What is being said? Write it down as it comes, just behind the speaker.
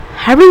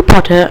Harry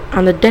Potter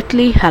and the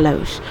Deathly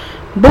Hallows,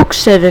 Book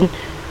 7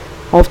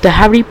 of the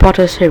Harry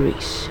Potter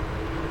series.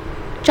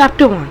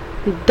 Chapter 1.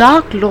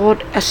 Dark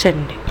Lord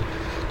Ascending.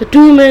 The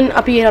two men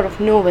appeared out of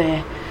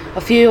nowhere,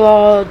 a few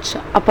yards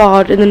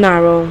apart in the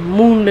narrow,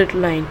 moonlit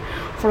lane.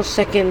 For a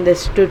second they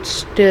stood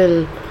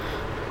still,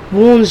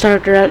 wounds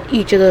directed at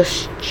each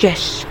other's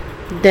chests.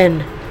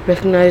 Then,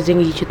 recognizing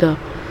each other,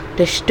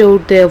 they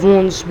stowed their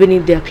wounds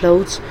beneath their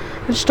clothes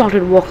and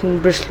started walking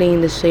briskly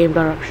in the same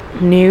direction.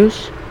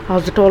 "News?"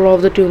 asked the taller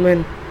of the two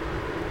men.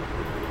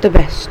 "The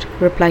best,"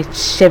 replied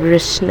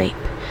Severus Snape.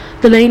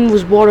 The lane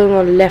was bordered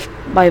on the left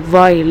by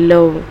wide,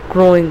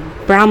 low-growing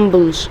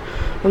brambles,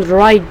 on the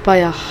right by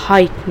a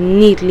high,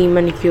 neatly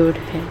manicured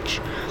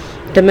hedge.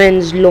 The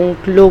men's long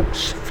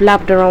cloaks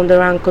flapped around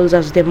their ankles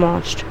as they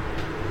marched.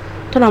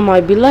 "Then I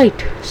might be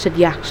late," said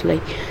Yaxley,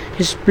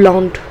 his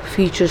blond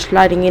features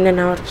sliding in and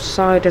out of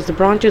sight as the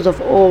branches of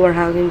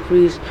overhanging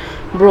trees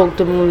broke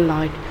the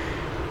moonlight.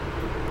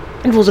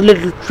 "It was a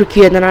little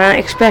trickier than I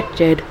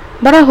expected,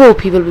 but I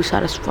hope he will be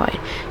satisfied.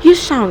 You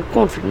sound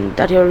confident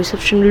that your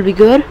reception will be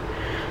good?"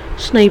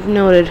 Snape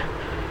nodded,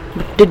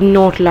 but did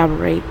not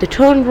elaborate. They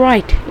turned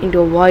right into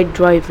a wide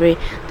driveway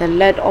that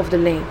led off the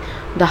lane.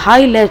 The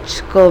high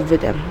ledge curved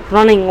with them,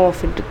 running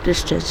off into the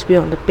distance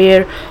beyond a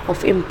pair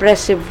of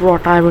impressive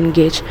wrought iron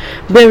gates,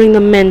 bearing the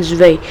men's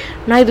way.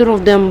 Neither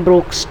of them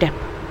broke step.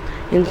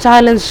 In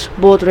silence,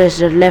 both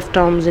raised their left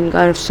arms in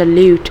kind of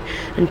salute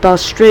and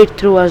passed straight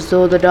through as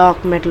though the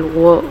dark metal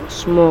were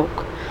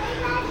smoke.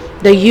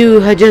 The yew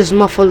had just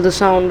muffled the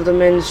sound of the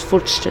men's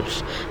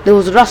footsteps. There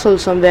was a rustle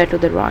somewhere to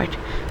the right.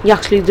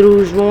 Yaxley drew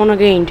his wand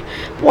again,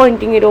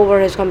 pointing it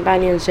over his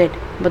companion's head,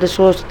 but the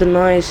source of the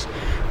noise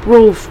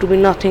proved to be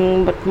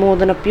nothing but more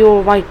than a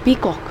pure white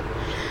peacock,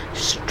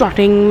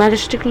 strutting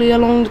majestically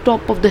along the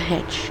top of the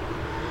hedge.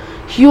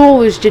 He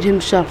always did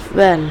himself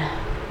well,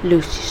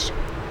 Lucius.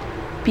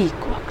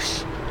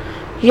 Peacocks.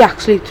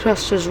 Yaxley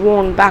thrust his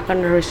wand back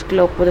under his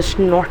cloak with a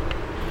snort.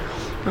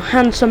 A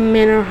handsome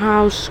manor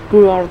house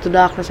grew out of the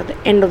darkness at the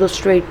end of the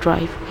straight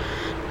drive,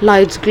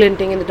 lights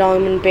glinting in the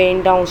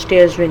diamond-paned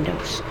downstairs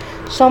windows.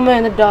 Somewhere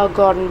in the dark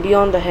garden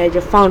beyond the hedge a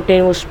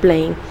fountain was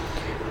playing.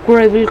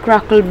 Gravel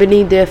crackled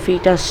beneath their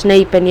feet as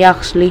Snape and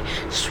Yaxley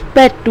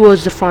sped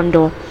towards the front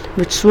door,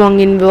 which swung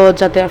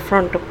inwards at their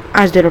front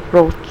as they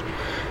approached,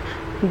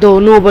 though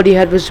nobody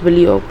had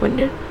visibly opened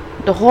it.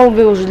 The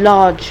hallway was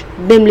large,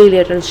 dimly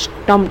lit and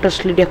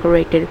sumptuously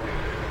decorated,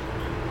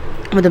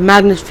 with a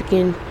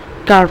magnificent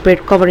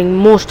carpet covering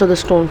most of the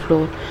stone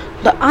floor.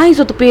 The eyes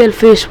of the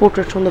pale-faced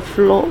portraits on the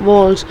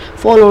walls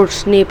followed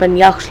Snape and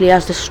Yaxley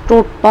as they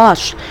strode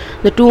past.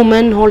 The two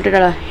men halted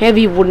at a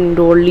heavy wooden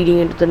door leading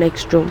into the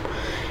next room,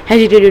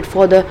 hesitated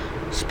for the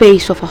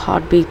space of a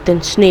heartbeat,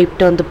 then Snape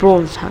turned the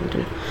bronze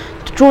handle.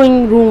 The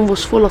drawing room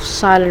was full of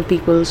silent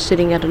people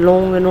sitting at a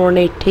long and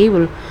ornate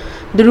table.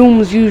 The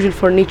room's usual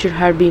furniture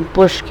had been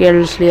pushed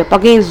carelessly up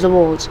against the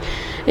walls.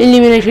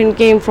 Illumination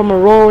came from a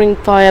roaring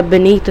fire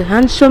beneath a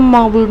handsome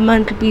marble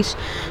mantelpiece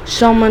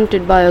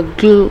surmounted by a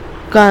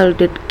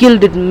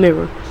gilded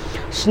mirror.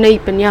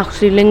 Snape and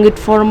Yaxley lingered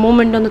for a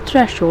moment on the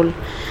threshold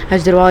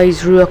as their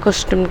eyes grew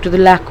accustomed to the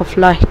lack of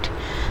light.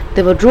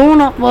 They were drawn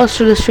upwards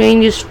to the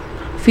strangest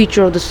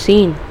feature of the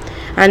scene,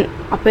 an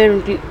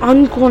apparently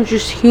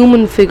unconscious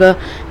human figure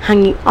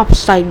hanging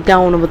upside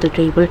down over the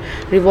table,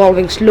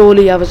 revolving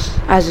slowly as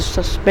if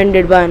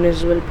suspended by an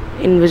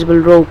invisible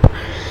rope,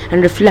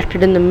 and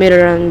reflected in the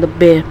mirror and the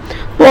bare,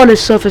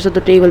 polished surface of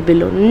the table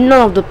below.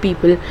 None of the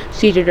people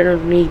seated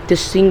underneath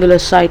this singular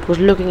sight was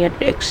looking at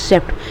it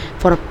except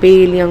for a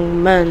pale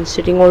young man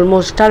sitting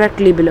almost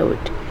directly below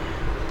it.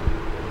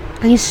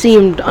 He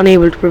seemed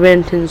unable to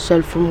prevent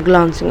himself from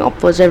glancing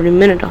upwards every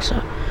minute or so.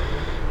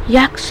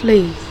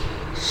 "Yaxley,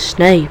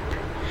 Snape,"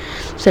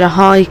 said a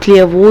high,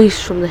 clear voice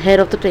from the head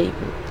of the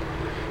table.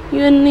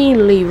 "You are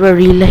nearly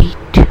very late."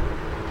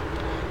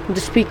 The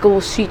speaker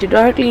was seated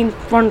directly in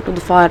front of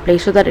the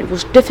fireplace, so that it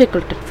was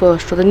difficult at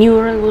first for the new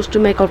arrivals to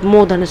make out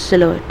more than a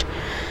silhouette.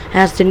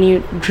 As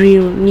they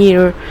drew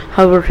nearer,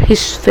 however,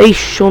 his face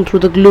shone through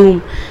the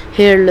gloom,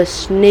 hairless,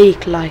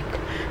 snake-like,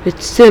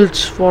 with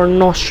slits for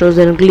nostrils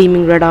and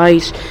gleaming red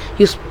eyes,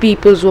 whose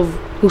pupils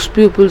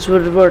were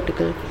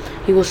vertical.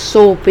 He was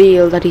so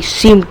pale that he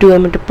seemed to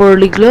emit a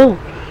pearly glow.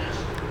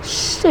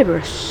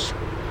 "Severus,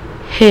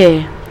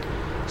 here,"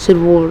 said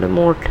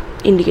Voldemort,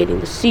 indicating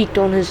the seat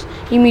on his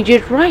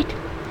immediate right.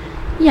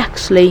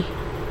 Yaxley,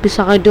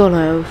 beside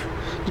Dolores.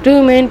 The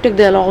two men took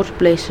their allotted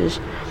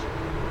places.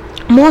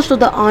 Most of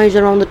the eyes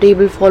around the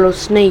table followed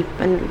Snape,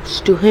 and it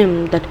was to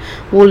him that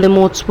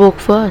Voldemort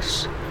spoke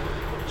first.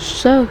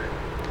 "So,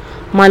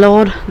 my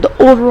lord, the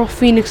Order of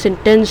Phoenix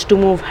intends to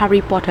move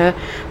Harry Potter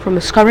from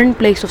his current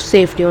place of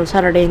safety on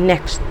Saturday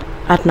next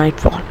at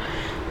nightfall."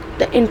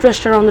 The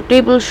interest around the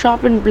table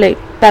sharpened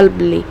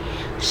palpably.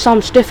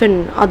 Some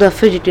stiffened, others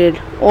fidgeted,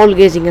 all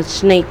gazing at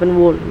Snape and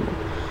Voldemort.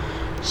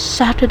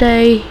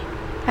 "Saturday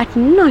at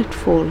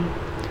nightfall,"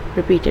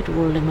 repeated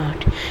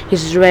Voldemort,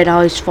 his red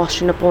eyes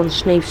fastened upon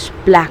Snape's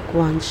black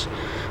ones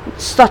with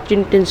such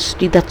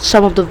intensity that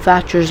some of the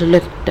Watchers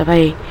looked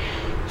away.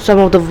 Some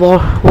of the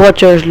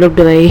watchers looked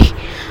away,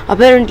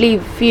 apparently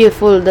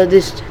fearful that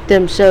this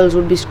themselves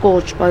would be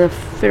scorched by the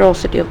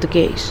ferocity of the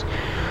gaze.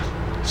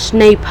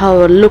 Snape,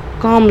 however, looked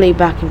calmly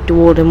back into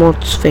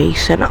Voldemort's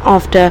face, and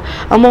after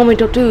a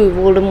moment or two,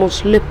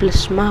 Voldemort's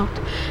lipless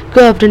mouth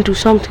curved into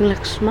something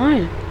like a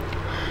smile.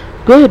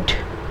 "Good,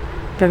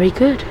 very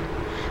good.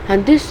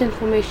 And this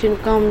information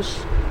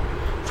comes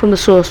from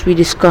the source we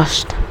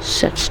discussed,"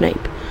 said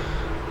Snape.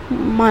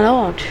 "My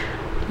lord."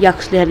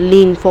 Yaxley had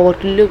leaned forward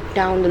to look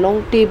down the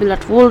long table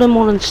at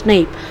Voldemort and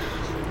Snape.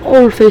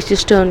 All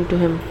faces turned to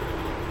him.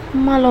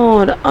 "My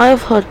lord, I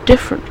have heard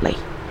differently."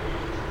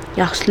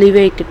 Yaxley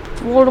waited,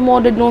 but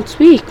Voldemort did not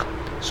speak,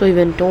 so he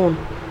went on.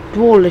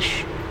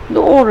 "Dawlish,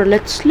 the order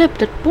let slip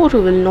that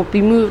Potter will not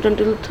be moved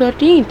until the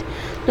 13th,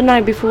 the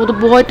night before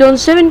the boy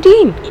turns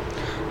 17.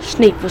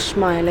 Snape was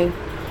smiling.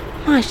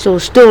 "My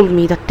source told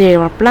me that there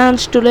are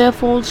plans to lay a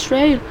false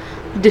trail.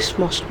 This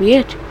must be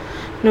it.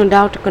 No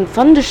doubt a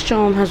confundus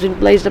charm has been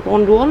placed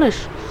upon Dawlish.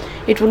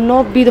 It would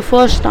not be the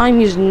first time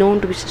he is known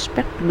to be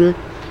suspectable."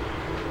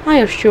 "I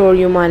assure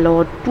you, my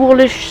lord,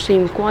 Dawlish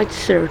seemed quite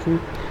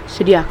certain,"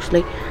 said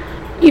Yaxley.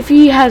 "If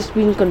he has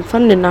been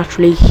confunded,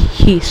 naturally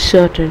he is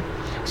certain,"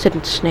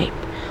 said Snape.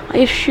 "I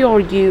assure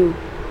you,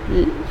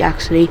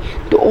 Yaxley,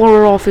 the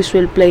Order office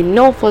will play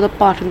no further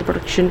part in the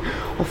protection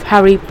of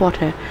Harry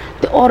Potter.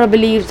 The Order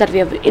believes that we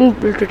have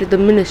infiltrated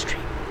the Ministry."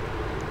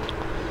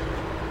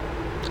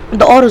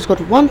 "The Order's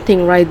got one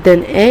thing right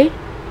then, eh?"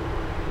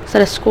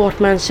 said a squat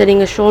man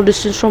sitting a short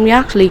distance from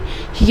Yaxley.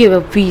 He gave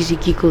a wheezy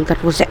giggle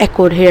that was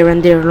echoed here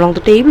and there along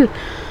the table.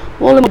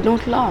 Voldemort did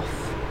not laugh.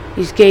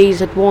 His gaze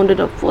had wandered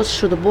upwards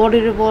through the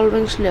body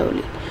revolving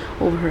slowly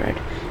overhead,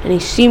 and he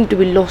seemed to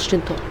be lost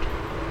in thought.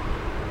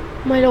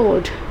 "My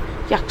lord,"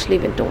 Yaxley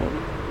went on,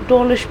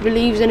 "Dawlish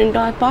believes an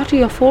entire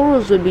party of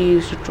horrors will be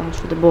used to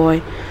transfer the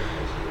boy."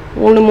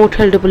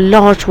 Voldemort held up a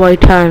large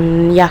white hand,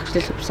 and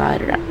Yaxley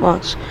subsided at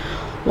once,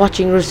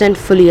 watching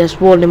resentfully as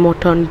Voldemort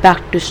turned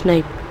back to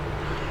Snape.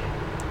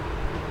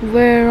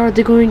 "Where are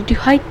they going to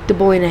hide the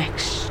boy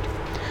next?"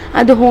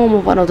 "At the home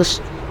of one of the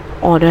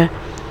Order,"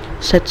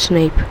 said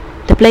Snape.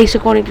 "The place,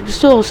 according to the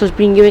source, has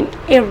been given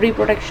every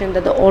protection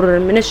that the Order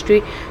and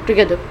Ministry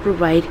together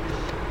provide.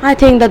 I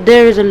think that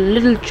there is a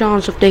little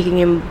chance of taking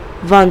him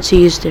once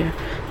he is there,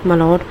 my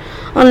lord,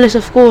 unless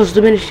of course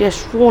the Ministry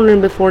has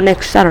fallen before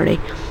next Saturday,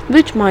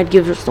 which might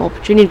give us the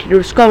opportunity to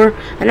discover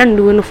and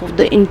undo enough of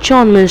the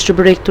enchantments to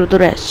break through the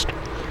rest."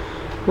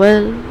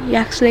 "Well,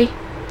 Yaxley?"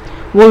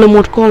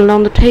 Voldemort called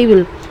down the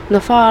table, the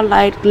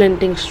firelight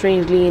glinting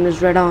strangely in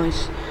his red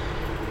eyes.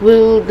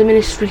 "Will the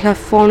Ministry have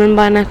fallen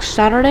by next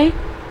Saturday?"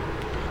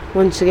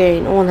 Once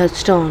again all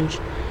heads turned.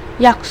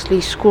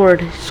 Yaxley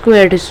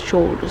squared his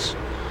shoulders.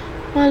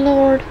 "My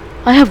lord,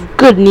 I have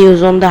good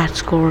news on that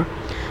score.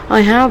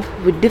 I have,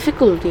 with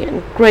difficulty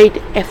and great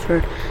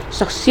effort,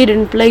 succeeded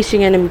in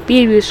placing an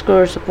imperious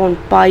curse upon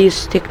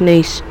pious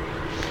Thicknesse."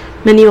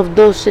 Many of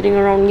those sitting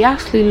around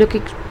Yaxley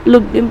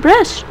looked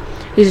impressed.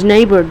 His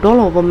neighbor,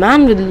 Dolov, a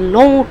man with a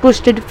long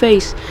twisted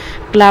face,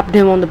 clapped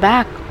him on the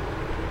back.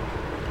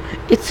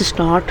 "It's a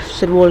start,"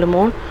 said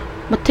Voldemort,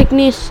 "but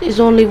Thicknesse is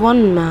only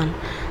one man.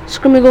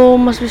 Scrimgeour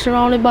must be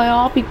surrounded by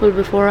our people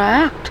before I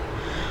act.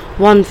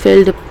 One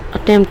failed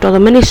attempt on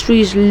the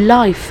Ministry's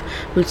life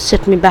will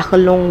set me back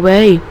a long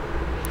way."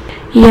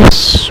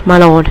 "Yes, my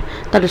lord,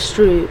 that is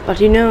true,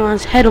 but you know,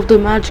 as head of the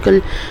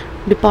magical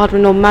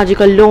Department of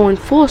Magical Law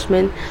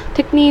Enforcement,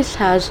 Thicknesse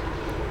has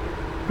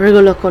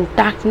regular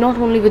contact not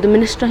only with the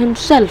Minister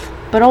himself,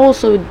 but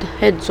also with the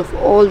heads of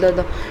all the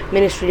other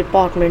Ministry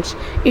departments.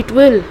 It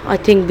will, I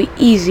think, be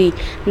easy,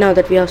 now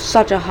that we have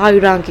such a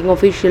high-ranking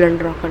official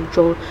under our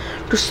control,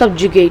 to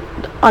subjugate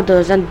the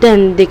others, and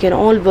then they can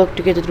all work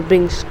together to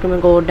bring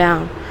Scrimgeour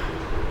down.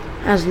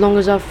 As long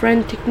as our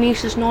friend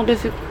Thicknesse is not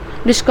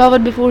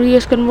discovered before he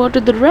has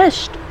converted the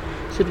rest,"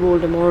 said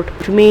Voldemort,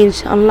 "it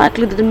remains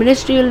unlikely that the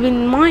Ministry will be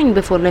in mind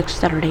before next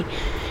Saturday.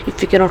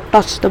 If we cannot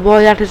touch the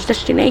boy at his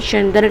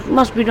destination, then it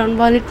must be done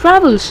while he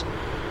travels."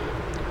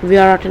 "We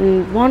are at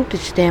an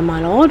advantage there,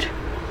 my lord,"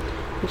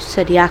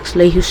 said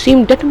Yaxley, who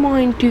seemed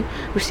determined to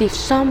receive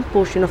some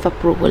portion of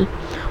approval.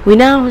 "We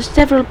now have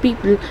several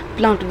people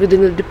planted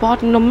within the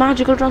Department of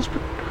Magical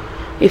Transport.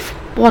 If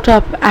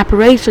Potter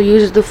apparates or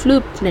uses the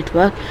Floop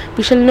network,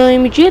 we shall know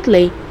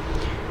immediately."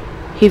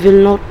 "He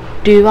will not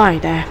do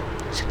either,"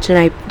 said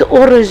Snape. "The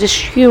Order is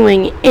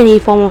eschewing any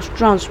form of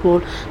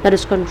transport that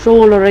is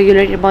controlled or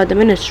regulated by the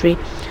Ministry.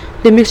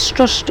 They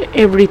mistrust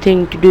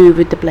everything to do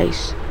with the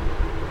place."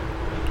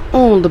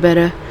 "All the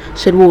better,"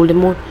 said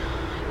Voldemort.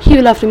 "He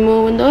will have to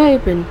move in the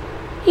open.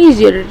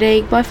 Easier to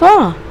take by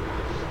far."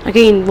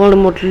 Again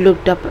Voldemort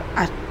looked up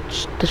at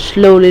the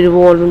slowly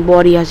revolving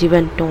body as he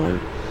went on.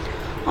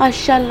 "I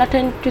shall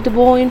attend to the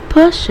boy in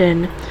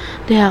person.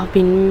 There have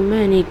been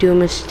many too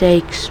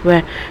mistakes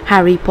where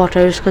Harry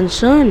Potter is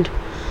concerned.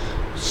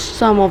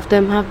 Some of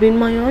them have been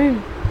my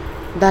own.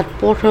 That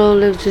Potter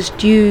lives is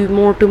due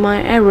more to my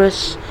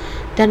errors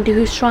than to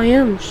his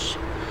triumphs."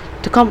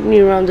 The company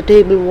around the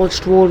table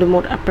watched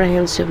Voldemort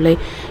apprehensively,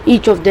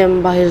 each of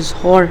them by his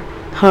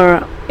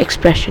her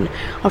expression,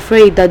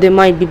 afraid that they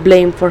might be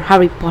blamed for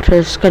Harry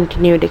Potter's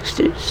continued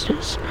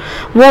existence.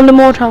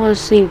 Voldemort, however,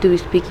 seemed to be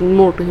speaking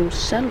more to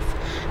himself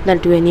than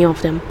to any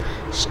of them,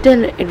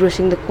 still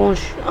addressing the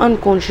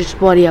unconscious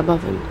body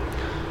above him.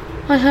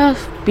 I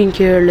have been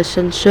careless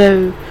and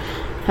so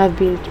have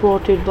been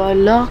thwarted by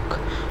luck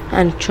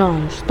and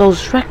chance,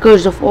 those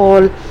records of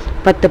all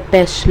but the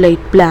best laid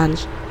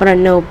plans, but I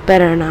know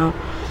better now.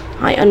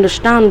 I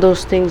understand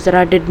those things that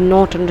I did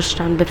not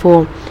understand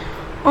before.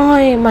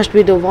 I must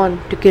be the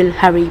one to kill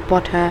Harry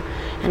Potter,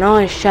 and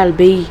I shall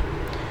be.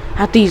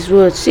 At these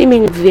words,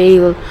 seeming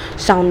veil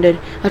sounded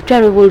a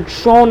terrible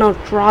drawn-out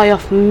cry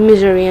of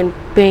misery and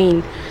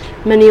pain.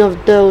 Many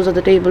of those at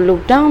the table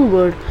looked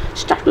downward,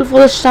 startled, for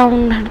the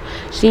sound had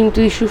seemed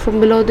to issue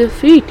from below their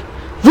feet.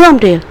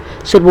 "Wormtail,"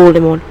 said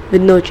Voldemort,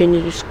 with no change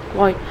in his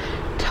quite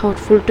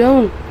thoughtful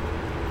tone,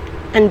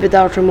 and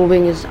without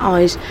removing his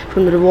eyes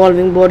from the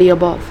revolving body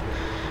above.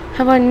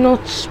 "Have I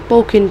not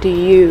spoken to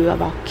you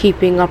about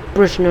keeping our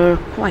prisoner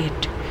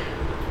quiet?"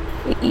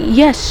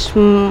 "Yes,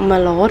 my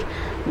lord,"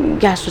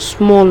 gasped a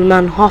small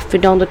man halfway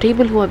down the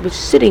table, who had been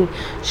sitting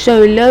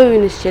so low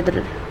in his chair that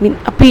it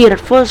appeared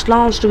at first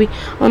glance to be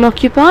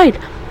unoccupied.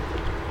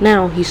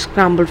 Now he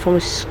scrambled from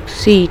his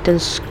seat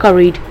and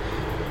scurried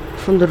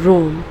from the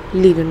room,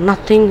 leaving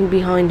nothing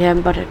behind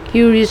him but a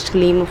curious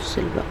gleam of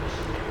silver.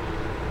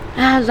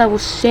 "As I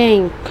was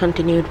saying,"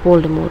 continued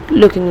Voldemort,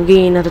 looking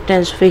again at the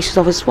tense faces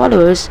of his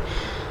followers,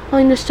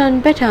 "I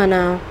understand better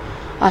now.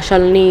 I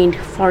shall need,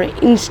 for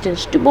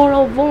instance, to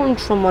borrow a wand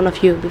from one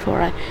of you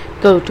before I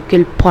go to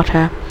kill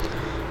Potter."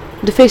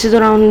 The faces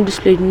around him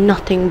displayed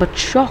nothing but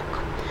shock.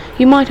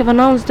 He might have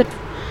announced that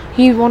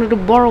he wanted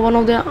to borrow one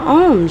of their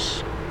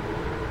arms.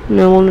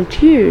 "No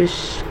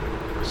volunteers,"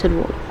 said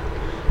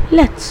Voldemort.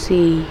 "Let's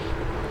see.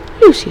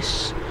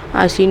 Lucius,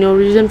 I see no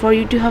reason for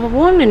you to have a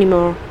wand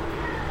anymore."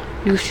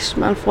 Lucius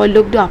Malfoy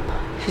looked up.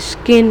 His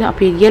skin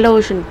appeared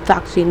yellowish and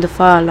waxy in the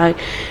firelight,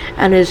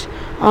 and his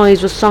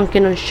eyes were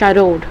sunken and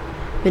shadowed.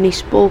 When he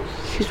spoke,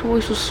 his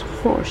voice was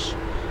hoarse.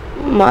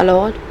 "My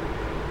lord."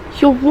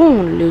 "Your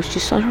wand,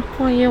 Lucius. I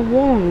require a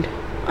wand."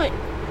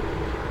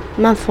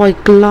 Malfoy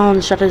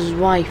glanced at his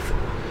wife.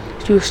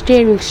 She was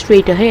staring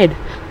straight ahead,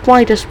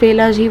 quite as pale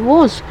as he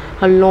was,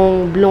 her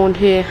long blonde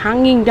hair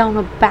hanging down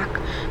her back,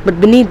 but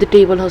beneath the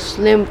table her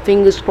slim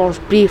fingers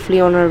crossed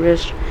briefly on her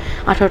wrist.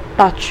 At her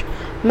touch,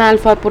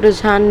 Malfoy put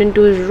his hand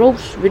into his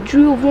robes,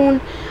 withdrew a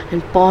wand,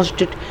 and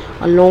passed it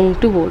along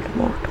to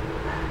Voldemort,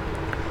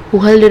 who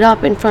held it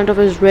up in front of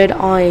his red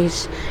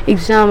eyes,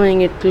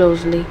 examining it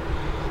closely.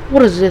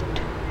 "What is it?"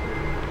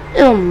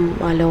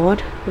 My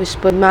lord,"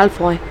 whispered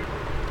Malfoy.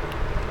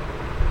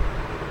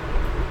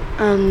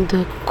 "And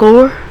the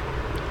core?"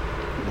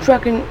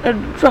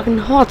 Dragon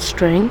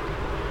heartstring."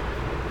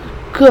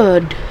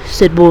 "Good,"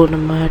 said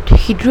Voldemort.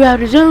 He drew out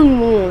his own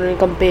wand and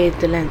compared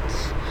the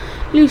lengths.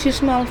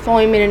 Lucius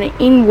Malfoy made an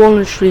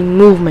involuntary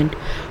movement.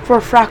 For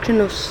a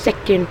fraction of a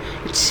second,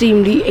 it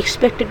seemed he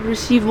expected to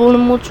receive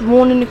Voldemort's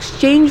wand in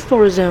exchange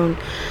for his own.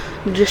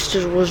 The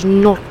gesture was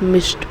not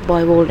missed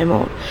by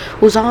Voldemort,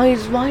 whose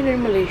eyes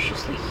widened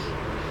maliciously.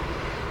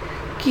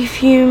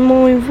 "Give you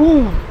my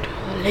wand,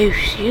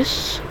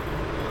 Lucius?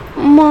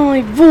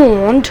 My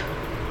wand?"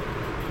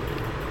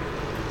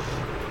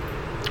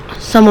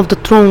 Some of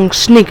the throng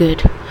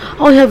sniggered.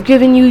 "I have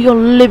given you your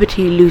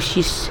liberty,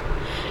 Lucius.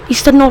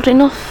 Is that not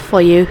enough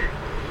for you?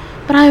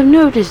 But I have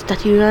noticed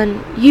that you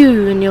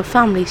and your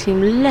family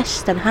seem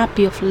less than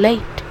happy of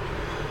late.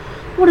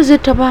 What is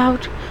it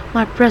about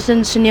my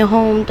presence in your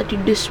home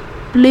that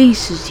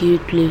displeases you,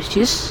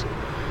 Lucius?"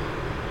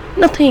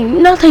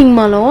 Nothing,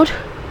 my lord."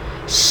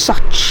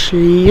 "Such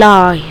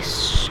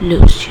lies,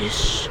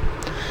 Lucius."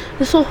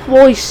 The soft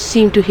voice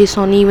seemed to hiss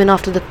on even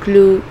after the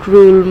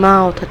cruel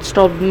mouth had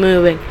stopped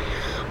moving.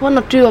 One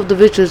or two of the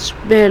visitors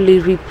barely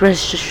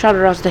repressed a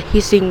shudder as the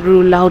hissing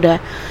grew louder.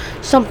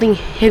 Something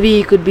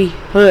heavy could be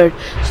heard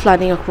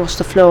sliding across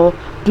the floor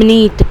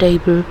beneath the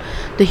table.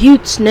 The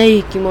huge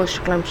snake emerged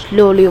to climb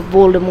slowly up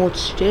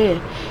Voldemort's stair.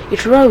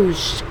 It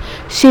rose,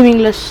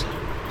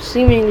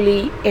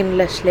 seemingly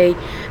endlessly,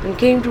 and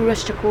came to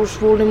rest across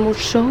Voldemort's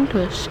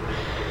shoulders.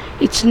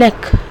 Its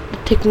neck, the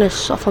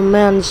thickness of a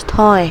man's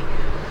thigh.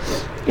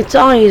 Its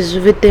eyes,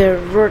 with their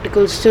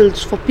vertical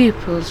slits for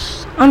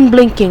pupils,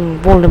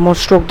 unblinking. Voldemort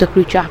stroked the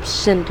creature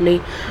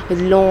absently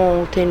with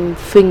long, thin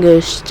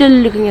fingers, still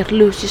looking at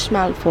Lucius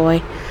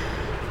Malfoy.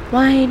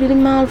 Why do the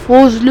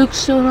Malfoys look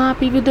so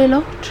happy with their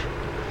lot?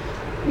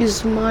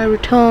 Is my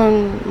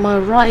return, my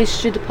rise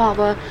to the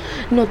power,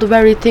 not the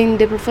very thing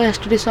they profess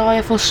to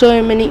desire for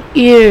so many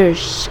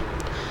years?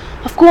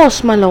 "Of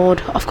course, my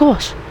lord, of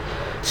course,"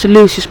 said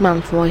Lucius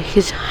Malfoy.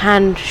 His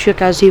hand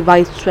shook as he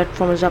wiped sweat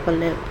from his upper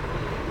lip.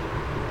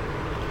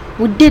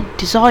 "We did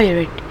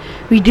desire it.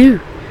 We do."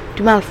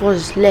 To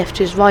Malfoy's left,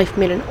 his wife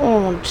made an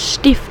odd,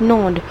 stiff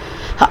nod,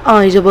 her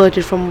eyes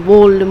averted from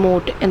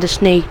Voldemort and the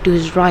snake to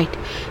his right.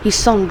 His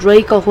son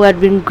Draco, who had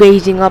been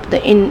gazing up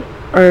the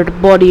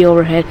inert body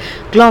overhead,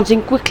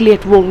 glancing quickly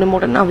at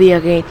Voldemort and away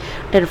again,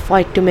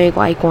 terrified to make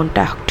eye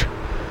contact.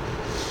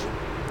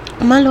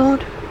 "My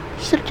lord,"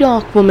 said a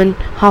dark woman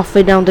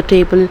halfway down the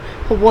table,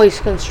 her voice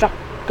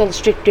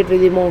constricted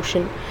with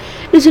emotion.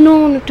 "It is an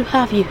honor to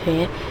have you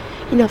here,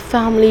 in our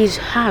family's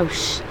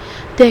house.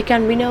 There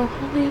can be no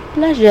higher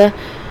pleasure."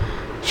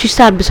 She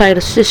sat beside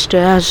her sister,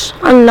 as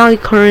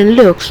unlike her in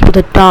looks, with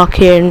her dark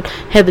hair and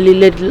heavily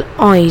lidded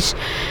eyes,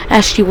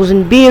 as she was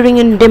in bearing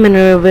and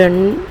demeanour, where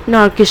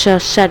Narcissa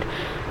sat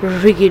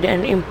rigid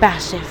and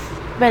impassive.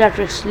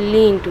 Bellatrix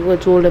leaned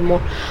towards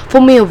Voldemort,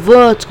 for mere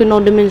words could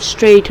not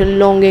demonstrate her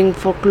longing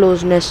for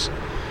closeness.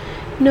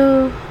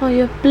 "No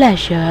higher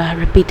pleasure,"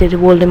 repeated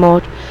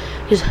Voldemort,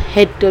 his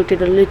head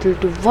tilted a little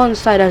to one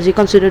side as he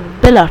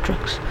considered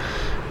Bellatrix.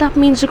 "That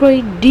means a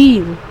great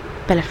deal,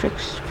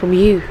 Bellatrix, from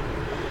you."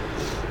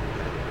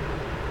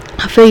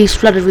 Her face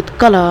flooded with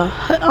colour,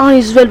 her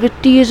eyes welled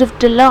with tears of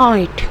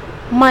delight.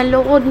 "My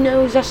lord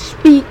knows I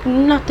speak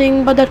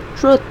nothing but the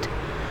truth.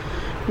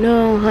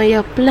 No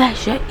higher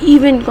pleasure,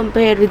 even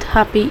compared with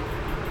happy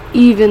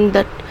event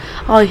that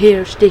I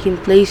hear is taking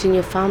place in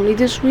your family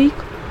this week."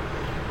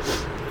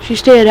 She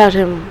stared at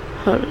him,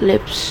 her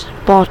lips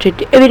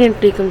parted,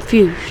 evidently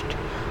confused.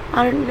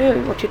 "I don't know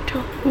what you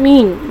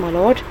mean, my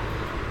lord.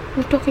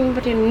 I'm talking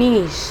about your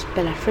niece,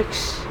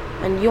 Bellatrix,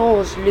 and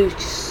yours,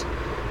 Lucius,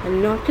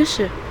 and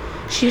Narcissa.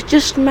 She has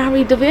just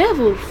married the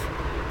werewolf,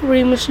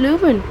 Remus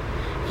Lupin.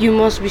 You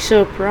must be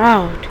so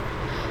proud."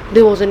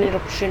 There was an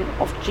eruption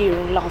of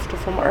jeering laughter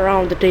from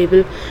around the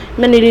table.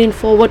 Many leaned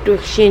forward to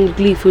exchange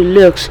gleeful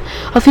looks.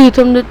 A few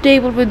thumped the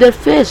table with their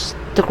fists.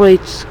 The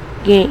great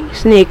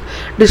snake,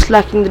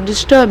 disliking the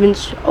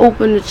disturbance,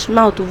 opened its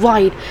mouth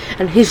wide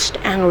and hissed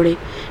angrily.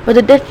 But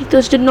the Death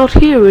Eaters did not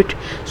hear it,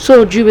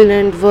 so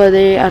jubilant were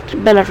they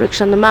at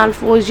Bellatrix and the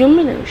Malfoy's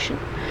humiliation.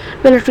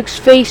 Bellatrix's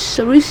face,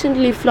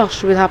 recently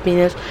flushed with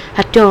happiness,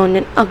 had turned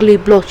an ugly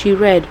blotchy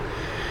red.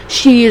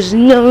 "She is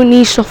no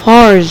niece of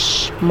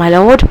ours, my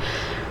lord,"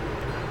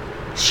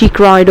 she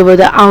cried over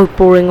the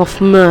outpouring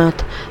of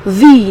mirth.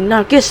 "We,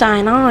 Narcissa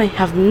and I,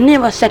 have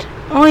never set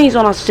eyes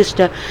on our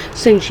sister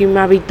since she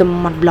married the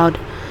mudblood.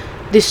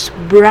 This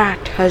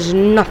brat has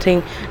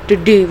nothing to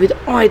do with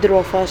either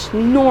of us,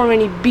 nor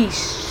any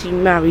beast she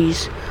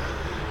marries."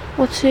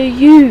 "What say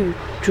you,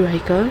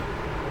 Draco?"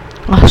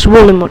 asked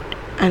Voldemort,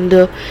 and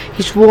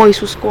his voice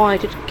was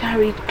quiet. It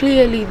carried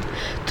clearly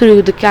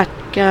through the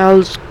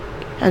catcalls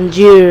and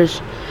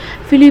jeers.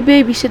 "Will you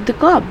babysit the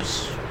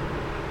cubs?"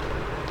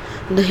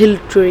 The hill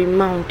tree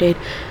mounted.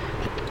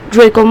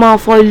 Draco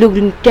Malfoy looked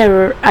in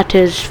terror at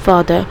his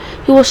father.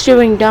 He was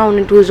staring down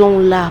into his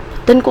own lap,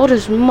 then caught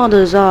his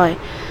mother's eye.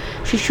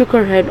 She shook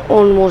her head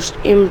almost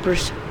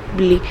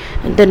imperceptibly,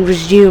 and then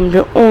resumed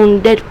her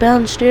own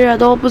deadpan stare at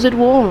the opposite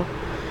wall.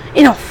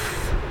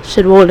 "Enough,"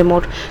 said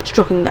Voldemort,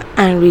 stroking the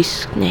angry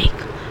snake.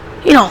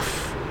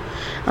 "Enough!"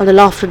 And the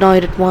laughter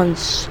died at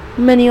once.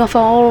 "Many of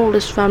our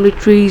oldest family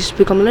trees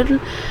become a little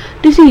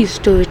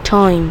diseased over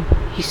time,"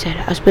 he said,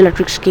 as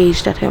Bellatrix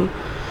gazed at him,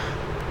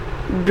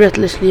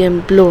 breathlessly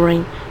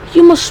imploring.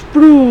 "You must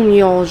prune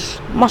yours,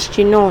 must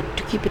you not,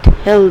 to keep it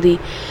healthy?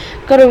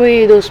 Cut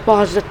away those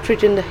parts that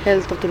threaten the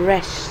health of the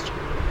rest."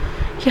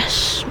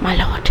 "Yes, my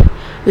lord,"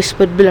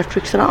 whispered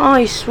Bellatrix, and her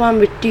eyes swam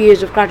with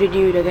tears of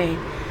gratitude again.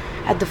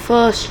 "At the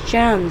first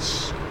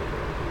chance."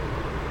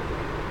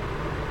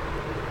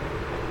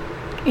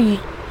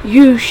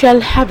 "You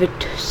shall have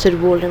it," said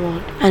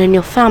Voldemort, "and in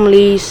your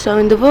family, so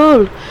in the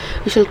world.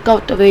 We shall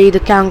cut away the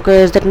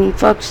cankers that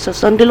infect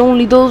us until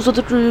only those of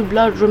the true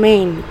blood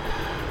remain."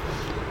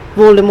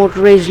 Voldemort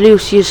raised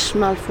Lucius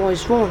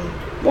Malfoy's wand,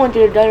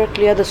 pointed it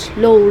directly at the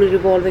slowly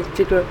revolving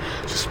figure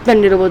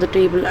suspended over the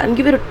table, and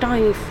gave it a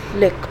tiny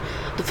flick.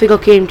 The figure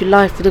came to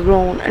life with a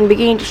groan and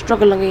began to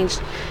struggle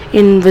against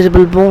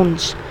invisible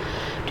bonds.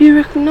 "Do you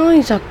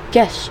recognize our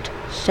guest,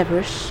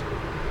 Severus?"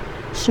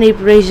 Snape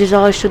raised his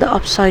eyes to the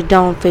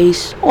upside-down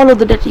face. All of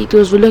the Death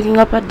Eaters were looking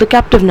up at the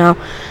captive now,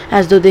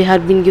 as though they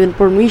had been given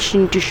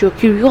permission to show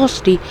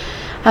curiosity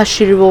as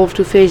she revolved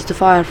to face the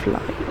firefly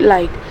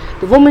light.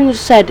 The woman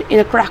said in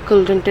a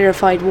crackled and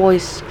terrified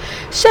voice,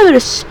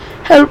 "Severus,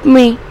 help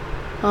me!"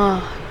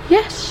 "Ah,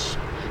 yes,"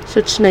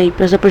 said Snape,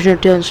 as the prisoner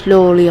turned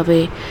slowly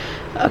away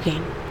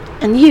again.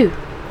 "And you,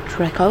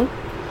 Draco?"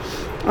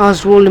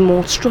 asked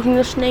Voldemort, stroking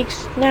the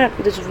snake's neck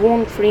with his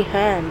wand-free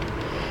hand.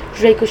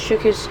 Draco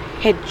shook his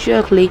head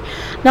jerkily.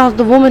 Now that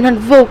the woman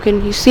had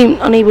woken, he seemed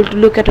unable to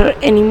look at her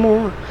any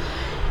more.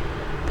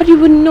 "But you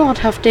would not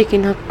have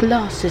taken her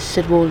classes,"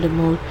 said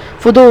Voldemort.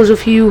 "For those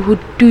of you who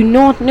do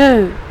not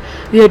know,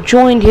 we are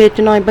joined here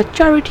tonight by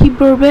Charity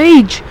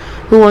Burbage,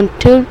 who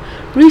until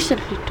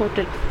recently taught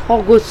at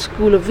Hogwarts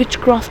School of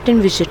Witchcraft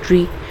and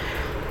Wizardry."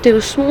 There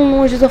were small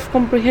noises of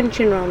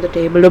comprehension round the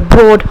table. A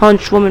broad,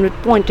 hunched woman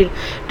with pointed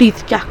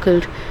teeth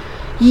cackled.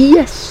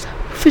 "Yes,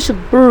 Professor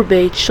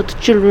Burbage taught the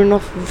children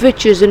of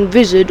witches and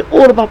wizards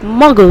all about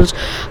muggles,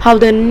 how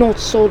they're not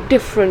so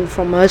different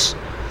from us."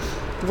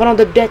 One of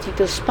the Death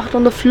Eaters spat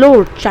on the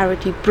floor.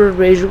 Charity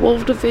Burbage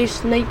revolved to face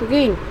Snape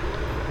again.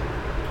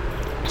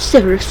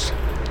 "Severus,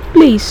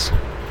 please,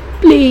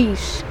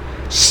 please."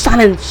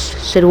 "Silence,"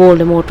 said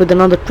Voldemort with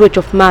another twitch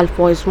of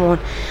Malfoy's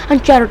wand,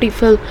 and Charity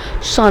fell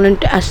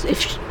silent as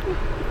if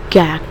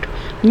gagged.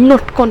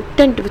 not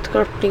content with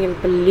corrupting and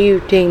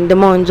polluting the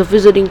minds of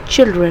visiting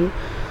children.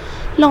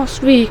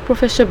 Last week,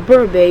 Professor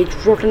Burbage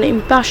wrote an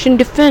impassioned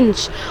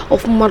defense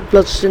of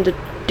mudbloods in the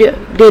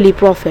Daily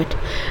Prophet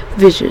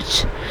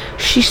visits.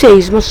 She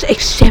says must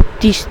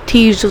accept these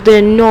thieves of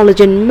their knowledge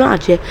and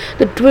magic.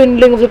 The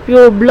dwindling of the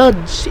pure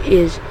bloods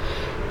is,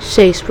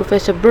 says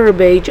Professor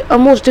Burbage, a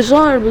most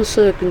desirable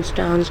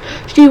circumstance.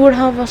 She would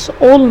have us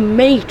all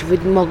mate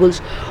with muggles,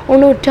 or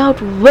no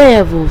doubt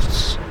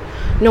werewolves.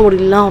 Nobody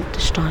laughed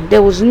this time.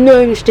 There was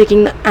no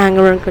mistaking the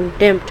anger and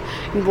contempt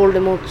in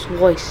Voldemort's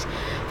voice.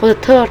 For the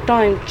third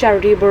time,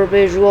 Charity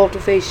Burbage vowed to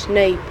face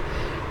Snape.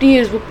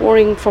 Tears were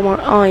pouring from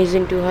her eyes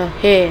into her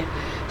hair.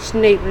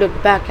 Snape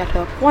looked back at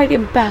her, quite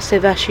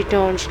impassive as she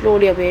turned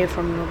slowly away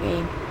from him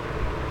again.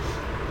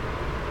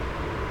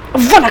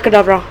 Avada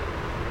Kedavra!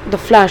 The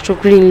flash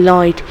of green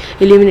light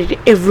illuminated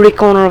every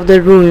corner of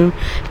the room.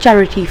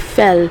 Charity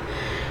fell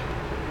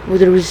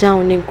with a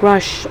resounding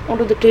crash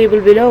onto the table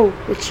below,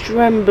 which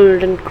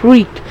trembled and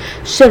creaked.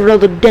 Several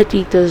of the Death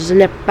Eaters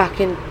leapt back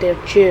in their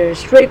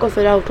chairs. Draco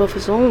fell out of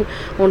his own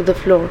onto the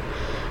floor.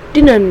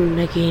 Dinner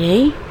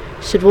again, eh?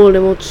 Said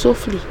Voldemort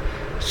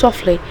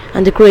softly,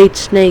 and the great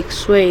snake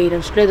swayed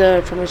and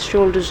slithered from his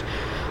shoulders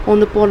on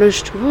the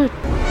polished wood.